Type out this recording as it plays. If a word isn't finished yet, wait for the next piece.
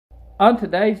On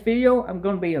today's video, I'm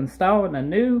going to be installing a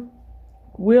new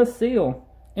wheel seal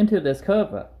into this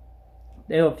cover.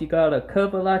 Now, if you got a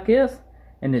cover like this,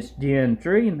 and it's Gen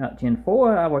 3, not Gen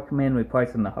 4, I recommend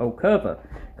replacing the whole cover,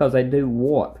 because they do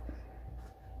warp.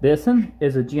 This one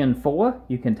is a Gen 4,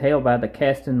 you can tell by the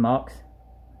casting marks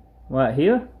right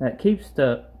here. That keeps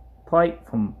the plate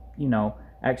from,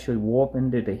 actually warping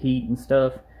due to heat and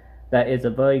stuff. That is a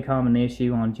very common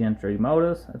issue on Gen 3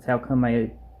 motors. That's how come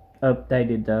they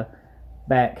updated the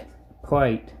back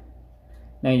plate.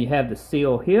 Now you have the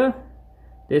seal here.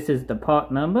 This is the part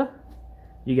number.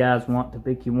 You guys want to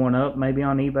pick you one up maybe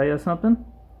on eBay or something.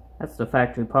 That's the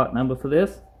factory part number for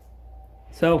this.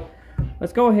 So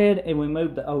let's go ahead and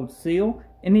remove the old seal.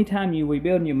 Anytime you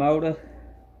rebuild your motor,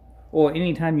 or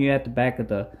anytime you're at the back of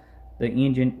the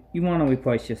engine, you want to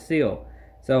replace your seal.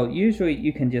 So usually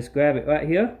you can just grab it right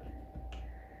here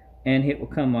and it will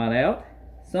come right out.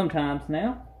 Sometimes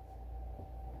now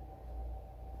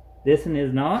this one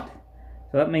is not,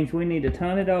 so that means we need to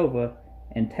turn it over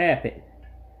and tap it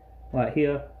right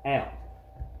here out.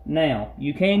 Now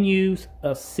you can use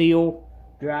a seal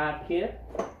drive kit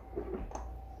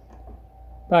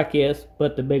like this,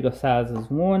 but the bigger sizes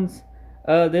ones.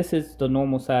 This is the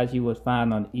normal size you would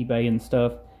find on eBay and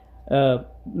stuff.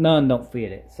 None don't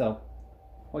fit it, so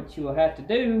what you will have to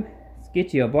do is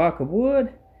get you a block of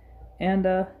wood and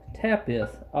tap this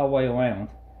all the way around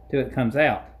till it comes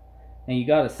out. And you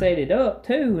got to set it up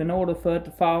too in order for it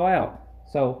to fall out.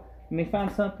 So let me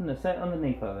find something to set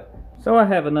underneath of it. So I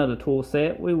have another tool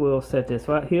set. We will set this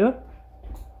right here.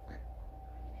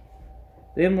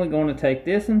 Then we're going to take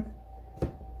this and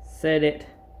set it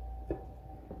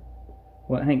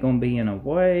what ain't going to be in a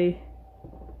way.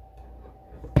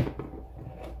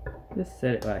 Just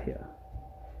set it right here.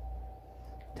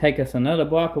 Take us another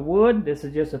block of wood. This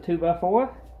is just a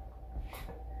 2x4.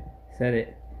 Set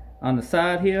it on the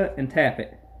side here and tap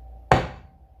it.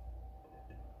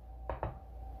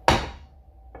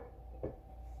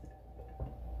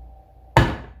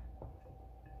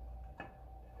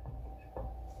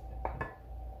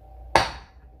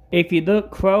 If you look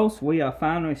close, we are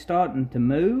finally starting to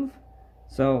move.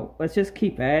 So let's just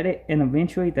keep at it, and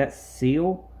eventually that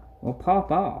seal will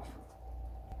pop off.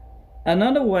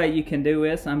 Another way you can do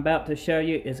this, I'm about to show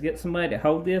you, is get somebody to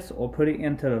hold this or put it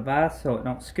into the vise so it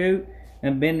don't scoot,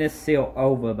 and bend this seal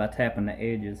over by tapping the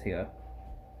edges here.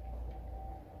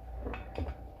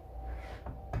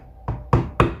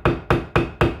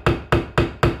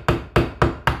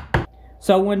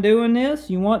 So when doing this,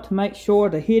 you want to make sure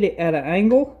to hit it at an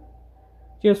angle,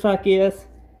 just like this,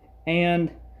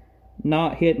 and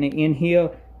not hitting it in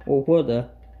here or where the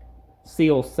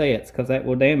seal sets, because that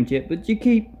will damage it. But you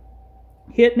keep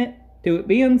hitting it till it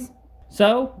bends.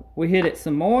 So we hit it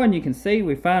some more, and you can see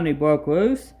we finally broke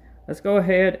loose. Let's go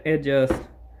ahead and just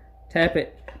tap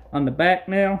it on the back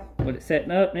now with it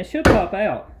setting up, and it should pop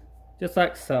out just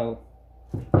like so.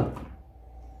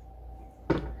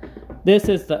 This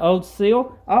is the old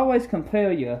seal. Always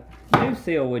compare your new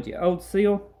seal with your old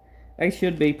seal. They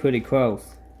should be pretty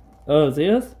close. Ours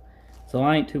is, so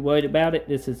I ain't too worried about it.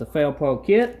 This is a Fail Pro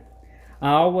kit.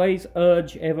 I always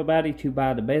urge everybody to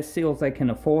buy the best seals they can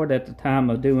afford at the time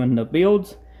of doing the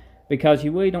builds, because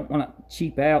you really don't want to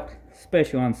cheap out,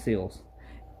 especially on seals.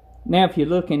 Now if you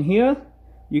look in here,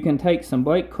 you can take some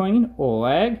brake clean or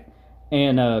rag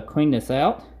and clean this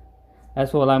out.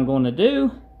 That's what I'm going to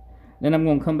do. Then I'm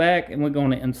going to come back and we're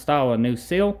going to install a new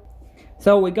seal.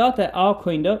 So we got that all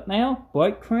cleaned up now.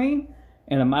 Brake clean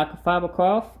and a microfiber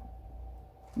cloth.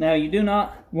 Now you do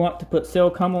not want to put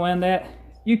silicone around that.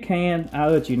 You can, I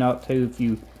urge you not to if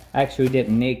you actually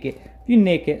didn't nick it. If you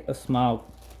nick it, a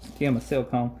small skim of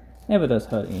silicone never does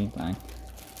hurt anything.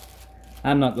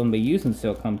 I'm not going to be using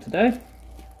silicone today.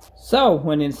 So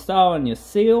when installing your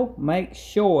seal, make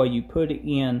sure you put it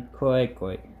in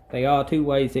correctly. There are two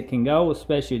ways it can go,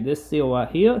 especially this seal right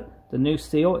here. The new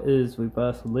seal is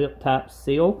reverse lip type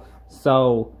seal,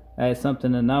 so that is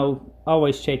something to know.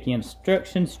 Always check your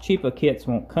instructions. Cheaper kits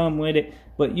won't come with it,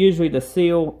 but usually the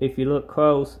seal, if you look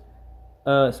close,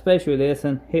 especially this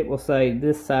one, it will say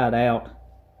this side out.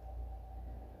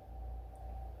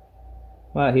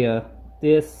 Right here,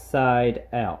 this side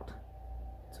out.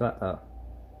 It's right there.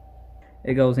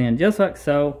 It goes in just like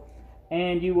so,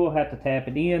 and you will have to tap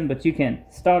it in, but you can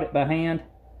start it by hand,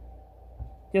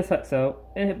 just like so,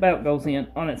 and it about goes in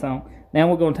on its own. Now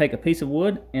we're going to take a piece of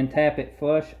wood and tap it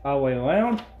flush all the way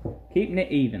around, keeping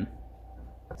it even.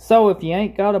 So if you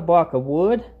ain't got a block of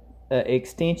wood,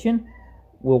 extension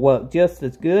will work just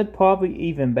as good, probably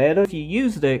even better. If you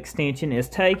use the extension, is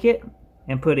take it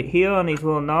and put it here on these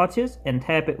little notches and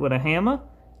tap it with a hammer,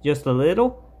 just a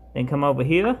little, then come over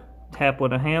here tap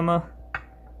with a hammer,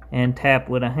 and tap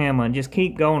with a hammer, and just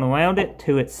keep going around it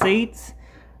till it seats.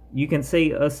 You can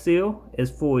see a seal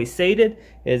is fully seated.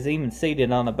 It's even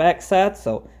seated on the back side.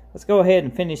 So let's go ahead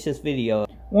and finish this video.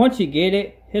 Once you get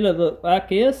it, it'll look like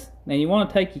this. Now you want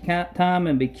to take your time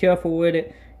and be careful with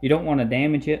it. You don't want to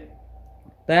damage it.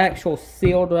 The actual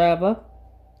seal driver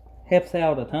helps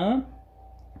out a ton.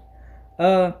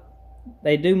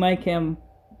 They do make them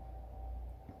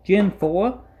Gen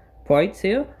 4 plates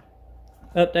here,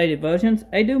 updated versions.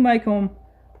 They do make them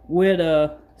with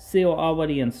a seal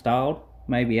already installed.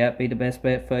 Maybe that'd be the best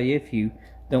bet for you if you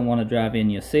don't want to drive in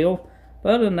your seal.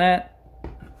 But other than that,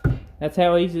 that's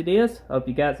how easy it is. Hope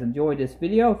you guys enjoyed this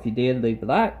video. If you did, leave a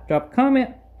like, drop a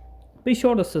comment. Be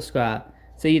sure to subscribe.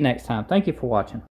 See you next time. Thank you for watching.